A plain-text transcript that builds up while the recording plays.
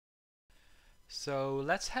So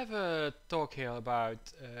let's have a talk here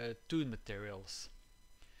about toon materials.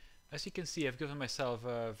 As you can see, I've given myself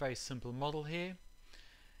a very simple model here,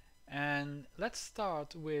 and let's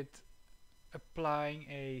start with applying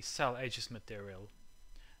a cell edges material.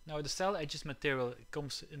 Now the cell edges material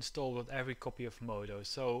comes installed with every copy of Modo,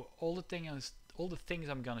 so all the things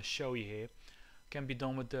I'm gonna show you here can be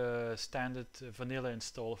done with the standard vanilla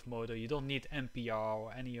install of Modo. You don't need NPR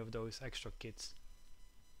or any of those extra kits.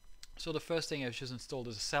 So the first thing I've just installed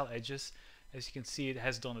is cell edges. As you can see, it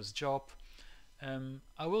has done its job.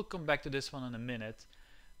 I will come back to this one in a minute,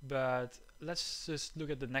 but let's just look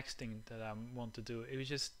at the next thing that I want to do. It was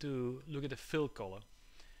just to look at the fill color.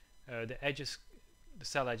 The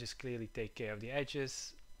cell edges clearly take care of the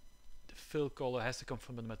edges. The fill color has to come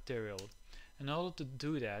from the material. In order to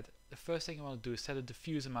do that, the first thing I want to do is set the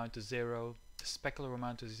diffuse amount to 0, the specular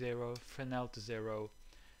amount to 0, Fresnel to 0,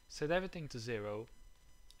 set everything to 0,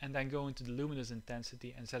 and then go into the luminous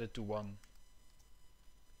intensity and set it to 1.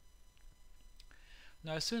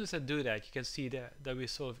 Now as soon as I do that, you can see that we're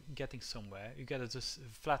sort of getting somewhere. You get this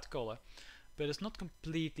flat color, but it's not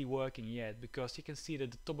completely working yet, because you can see that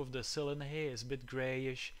the top of the cylinder here is a bit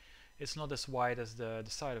grayish. It's not as white as the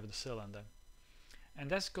side of the cylinder. And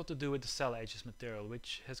that's got to do with the cell edges material,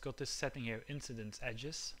 which has got this setting here, incidence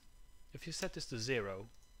edges. If you set this to 0,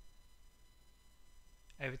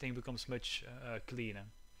 everything becomes much cleaner.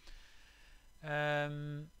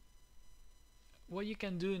 What you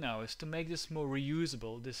can do now is to make this more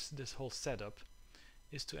reusable, this whole setup,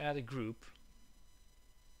 is to add a group,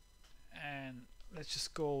 and let's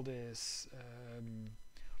just call this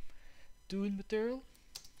Toon material,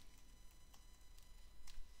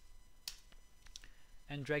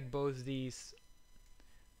 and drag both these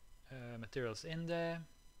materials in there.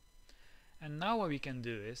 And now what we can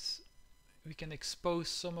do is we can expose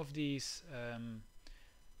some of these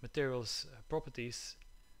materials properties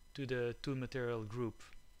to the toon material group.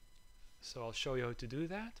 So I'll show you how to do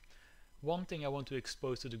that. One thing I want to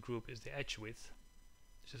expose to the group is the edge width.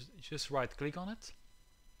 Just right click on it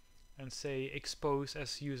and say expose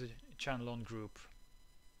as user channel on group.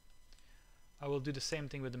 I will do the same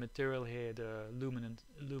thing with the material here, the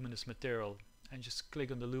luminous material, and just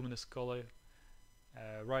click on the luminous color,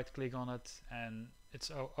 right click on it, and it's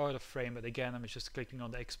out of frame, but again I'm just clicking on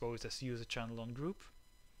the expose as user channel on group.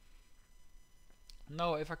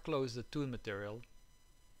 Now if I close the toon material,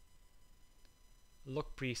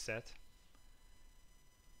 lock preset,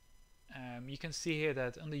 you can see here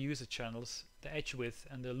that under user channels the edge width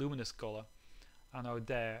and the luminous color are now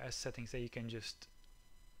there as settings that you can just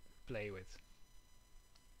play with.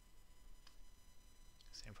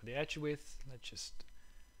 Same for the edge width. Let's just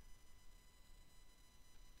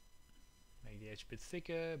make the edge a bit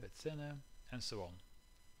thicker, a bit thinner, and so on.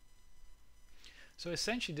 So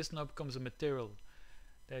essentially this now becomes a material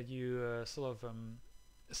that you sort of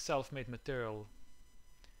self-made material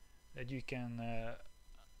that you can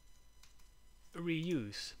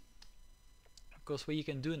reuse. Of course, what you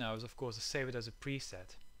can do now is of course to save it as a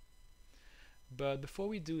preset. But before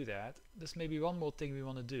we do that, there's maybe one more thing we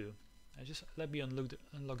want to do. Just let me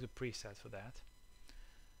unlock the preset for that.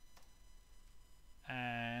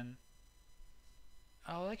 And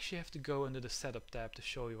I'll actually have to go under the setup tab to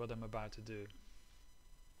show you what I'm about to do.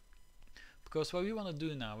 Because what we want to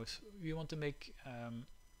do now is we want to make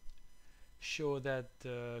sure that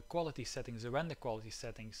the quality settings, the render quality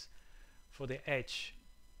settings for the edge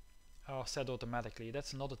are set automatically.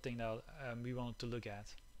 That's another thing that we wanted to look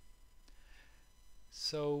at.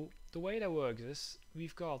 So the way that works is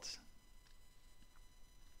we've got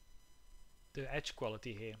the edge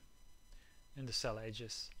quality here in the cell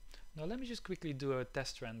edges. Now let me just quickly do a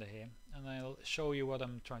test render here, and I'll show you what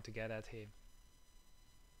I'm trying to get at here.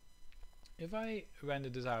 If I render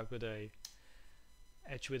this out with a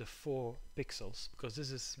edge width of 4 pixels, because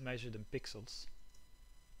this is measured in pixels,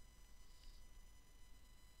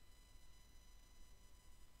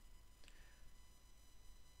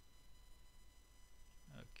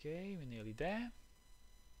 okay, we're nearly there.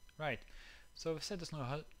 Right, so I've set this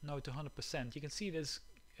now to 100%. You can see this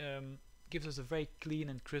gives us a very clean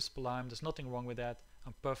and crisp line. There's nothing wrong with that.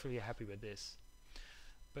 I'm perfectly happy with this.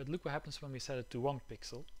 But look what happens when we set it to 1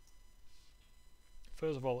 pixel.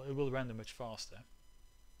 First of all, it will render much faster.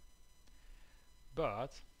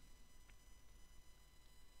 But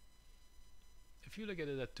if you look at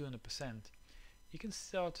it at 200%, you can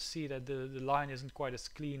start to see that the line isn't quite as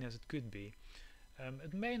clean as it could be.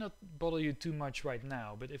 It may not bother you too much right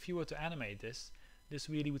now, but if you were to animate this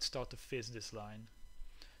really would start to fizz, this line.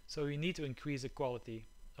 So you need to increase the quality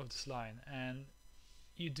of this line, and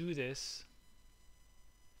you do this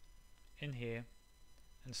in here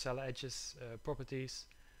and cell edges properties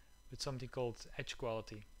with something called edge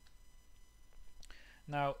quality.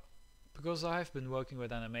 Now, because I've been working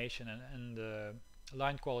with animation and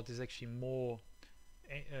line quality is actually more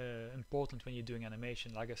important when you're doing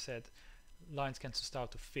animation. Like I said, lines can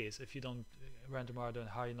start to fizz if you don't render them out at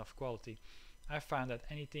high enough quality. I found that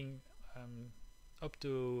anything up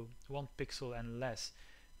to 1 pixel and less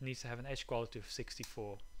needs to have an edge quality of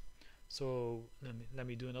 64. So let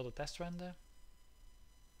me do another test render.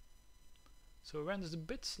 So it renders a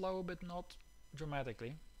bit slow, but not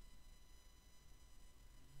dramatically.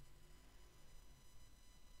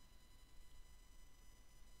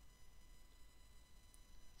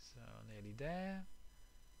 So nearly there.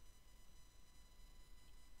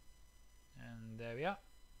 And there we are.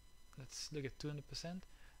 Let's look at 200%.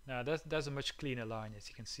 Now that's a much cleaner line, as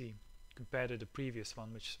you can see, compared to the previous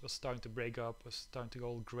one, which was starting to break up, was starting to go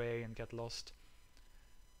all grey and get lost.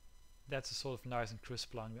 That's a sort of nice and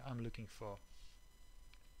crisp line I'm looking for.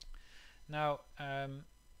 Now,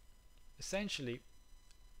 essentially,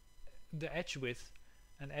 the edge width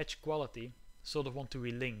and edge quality sort of want to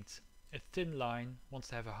be linked. A thin line wants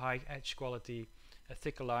to have a high edge quality, a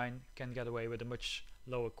thicker line can get away with a much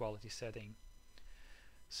lower quality setting.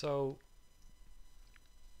 So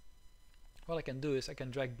what I can do is I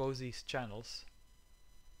can drag both these channels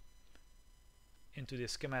into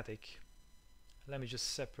this schematic. Let me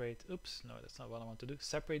just separate, oops, no, that's not what I want to do.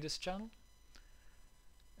 Separate this channel.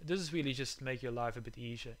 This is really just to make your life a bit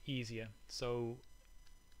easier. So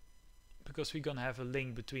because we're gonna have a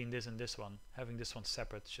link between this and this one, having this one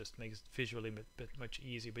separate just makes it visually a bit much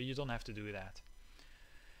easier, but you don't have to do that.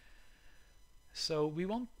 So we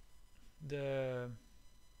want the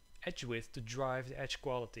edge width to drive the edge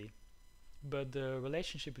quality, but the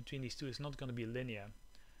relationship between these two is not going to be linear.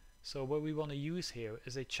 So what we want to use here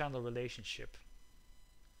is a channel relationship.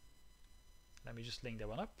 Let me just link that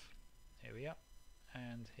one up. Here we are,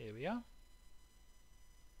 and here we are.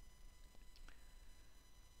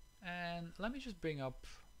 And let me just bring up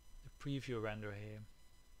the preview render here.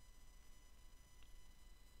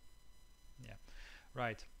 Yeah,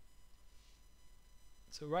 right.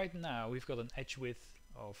 So right now we've got an edge width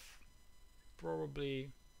of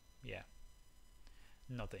probably, yeah,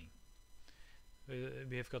 nothing.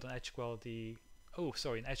 We have got an edge quality, oh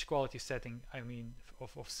sorry, an edge quality setting, I mean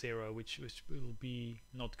of 0, which will be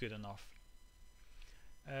not good enough.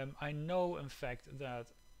 I know in fact that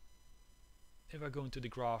if I go into the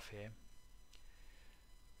graph here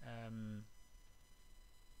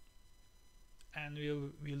and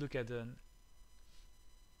we look at an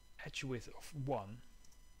edge width of 1,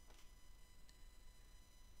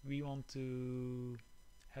 we want to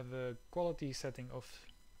have a quality setting of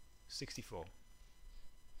 64.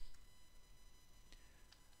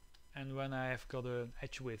 And when I have got an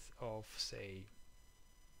edge width of, say,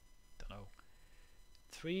 don't know,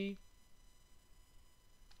 3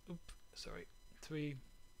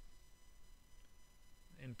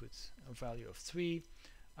 inputs, a value of 3,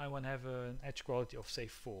 I want to have an edge quality of, say,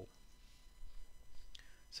 4.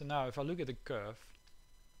 So now if I look at the curve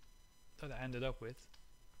that I ended up with,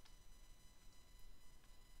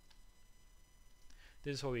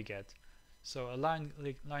 this is what we get. So a line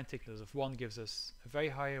thickness of 1 gives us a very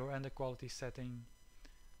high render quality setting,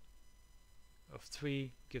 of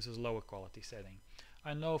 3 gives us lower quality setting.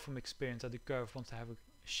 I know from experience that the curve wants to have a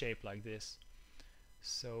shape like this,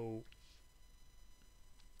 so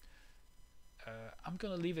I'm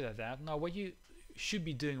gonna leave it at that. Now what you should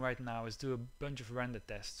be doing right now is do a bunch of render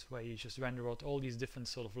tests where you just render out all these different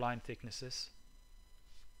sort of line thicknesses.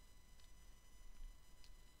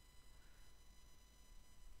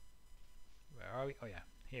 Where are we? Oh yeah,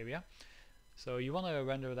 here we are. So you want to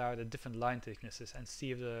render it out at different line thicknesses and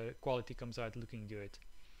see if the quality comes out looking good.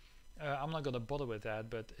 I'm not going to bother with that,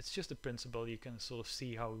 but it's just a principle. You can sort of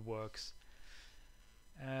see how it works.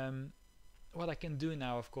 What I can do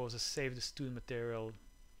now, of course, is save this toon material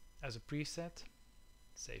as a preset.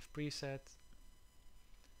 Save preset.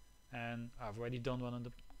 And I've already done one on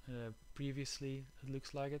the previously, it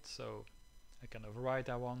looks like it, so I can override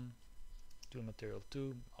that one. Toon material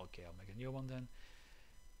 2. Okay, I'll make a new one then.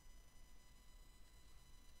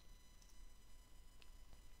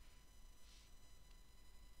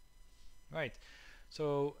 Right,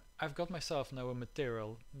 so I've got myself now a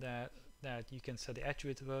material that you can set the edge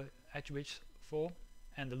width for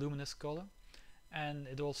and the luminous color, and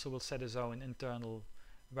it also will set its own internal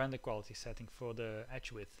render quality setting for the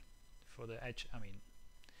edge width, for the edge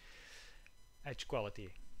quality.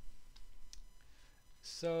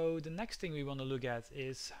 So the next thing we want to look at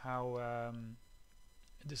is how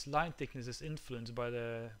this line thickness is influenced by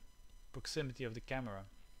the proximity of the camera.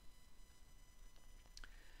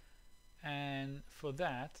 for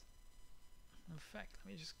that, in fact,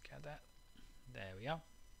 let me just get that. There we are.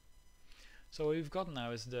 So what we've got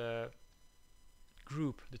now is the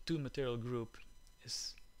group, the toon material group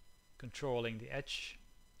is controlling the edge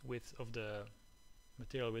width of the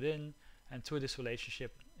material within, and through this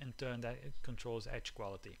relationship in turn that it controls edge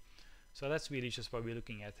quality. So that's really just what we're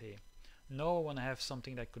looking at here. Now I want to have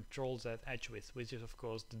something that controls that edge width, which is of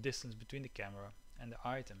course the distance between the camera and the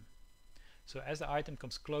item. So as the item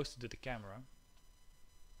comes closer to the camera,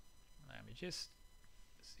 let me just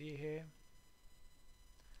see here.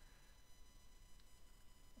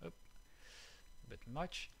 Oop, a bit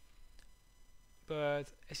much.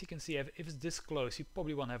 But as you can see, if it's this close, you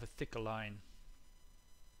probably want to have a thicker line.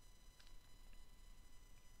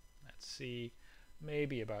 Let's see,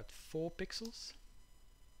 maybe about 4 pixels.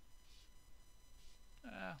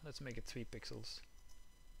 Let's make it 3 pixels.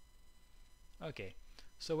 Okay,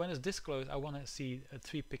 so when it's this close, I want to see a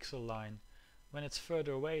 3 pixel line. When it's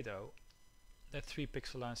further away though, that 3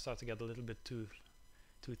 pixel line starts to get a little bit too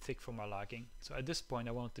thick for my liking. So at this point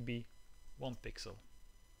I want it to be 1 pixel.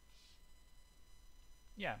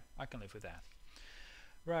 Yeah, I can live with that.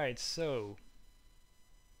 Right, so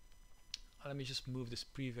let me just move this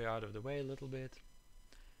preview out of the way a little bit,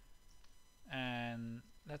 and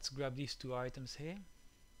let's grab these 2 items here,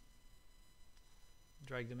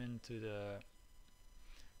 drag them into the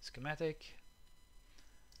schematic,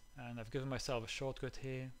 and I've given myself a shortcut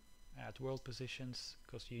here, add world positions,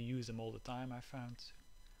 because you use them all the time, I found.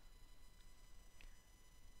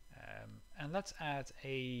 And let's add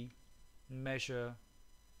a measure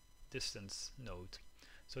distance node.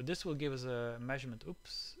 So this will give us a measurement,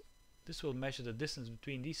 this will measure the distance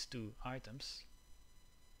between these 2 items,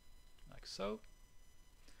 like so.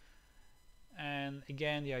 And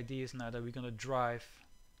again, the idea is now that we're going to drive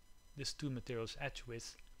this toon material's edge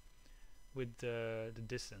width with the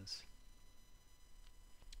distance.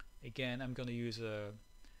 Again, I'm going to use a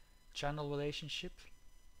channel relationship.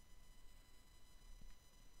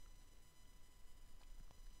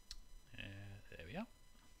 There we are.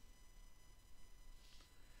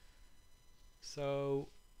 So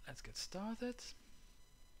let's get started.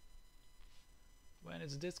 When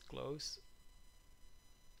it's this close,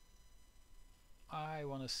 I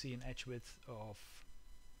want to see an edge width of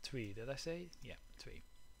 3. Did I say? Yeah, 3.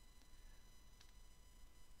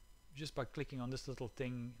 Just by clicking on this little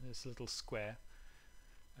thing, this little square,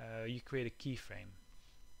 you create a keyframe.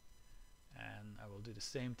 And I will do the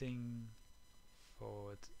same thing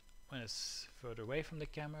for it when it's further away from the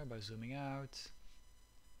camera by zooming out.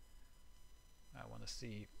 I want to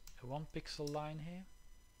see a 1 pixel line here.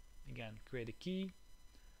 Again, create a key.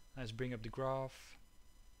 Let's bring up the graph.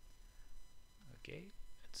 Okay,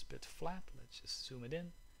 it's a bit flat. Let's just zoom it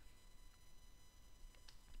in.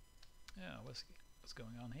 Yeah, what's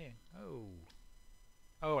going on here?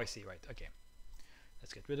 Oh, I see. Right. Okay,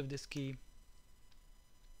 let's get rid of this key.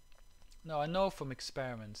 Now I know from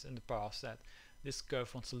experiments in the past that this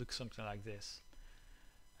curve wants to look something like this,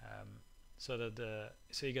 so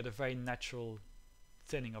you get a very natural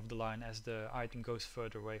thinning of the line as the item goes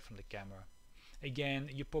further away from the camera. Again,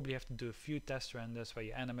 you probably have to do a few test renders where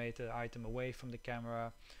you animate the item away from the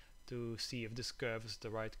camera to see if this curve is the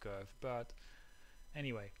right curve. But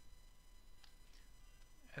anyway,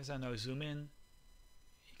 as I now zoom in,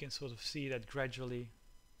 you can sort of see that gradually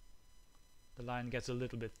the line gets a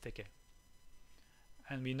little bit thicker.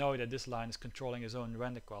 And we know that this line is controlling its own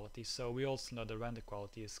render quality, so we also know the render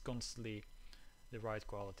quality is constantly the right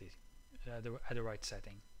quality, at the right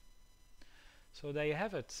setting. So there you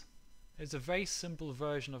have it. It's a very simple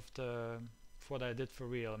version of what I did for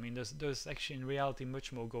real. I mean, there's actually in reality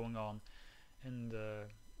much more going on in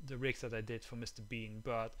the rigs that I did for Mr. Bean,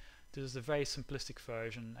 but this is a very simplistic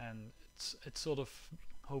version, and it sort of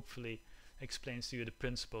hopefully explains to you the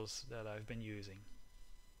principles that I've been using.